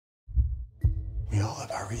We all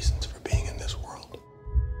have our reasons for being in this world.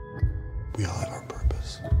 We all have our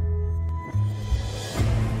purpose.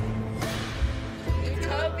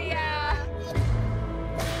 Utopia!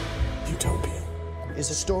 Utopia is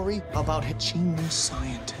a story about a genius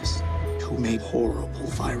scientist who made horrible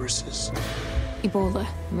viruses. Ebola,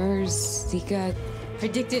 MERS, Zika.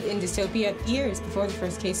 Predicted in dystopia years before the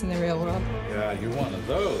first case in the real world. Yeah, you're one of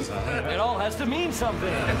those, huh? It all has to mean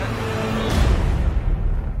something.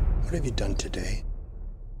 What have you done today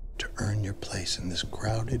to earn your place in this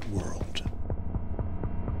crowded world?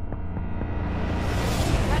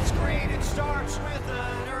 That's great. It starts with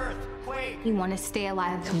an earthquake. You want to stay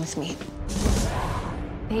alive? Come with me.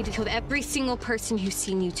 They need to kill every single person who's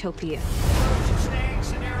seen Utopia.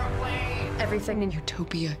 Snakes and airplane. Everything in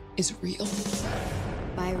Utopia is real.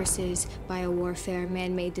 Viruses, biowarfare,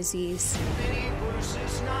 man-made disease.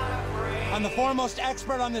 I'm the foremost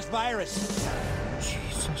expert on this virus.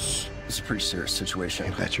 Jesus. It's a pretty serious situation.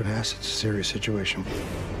 You bet your ass it's a serious situation.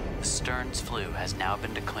 Stern's flu has now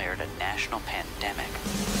been declared a national pandemic.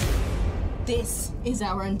 This is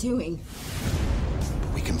our undoing.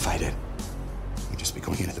 But we can fight it. We'd just be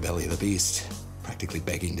going into the belly of the beast, practically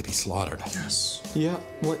begging to be slaughtered. Yes. Yeah,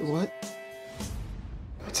 what?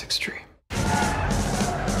 That's extreme.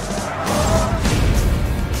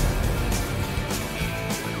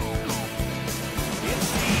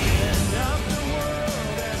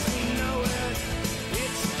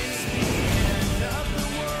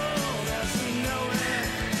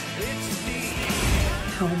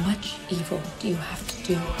 How much evil do you have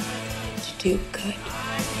to do good?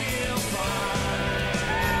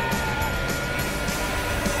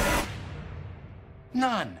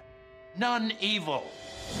 None. None evil.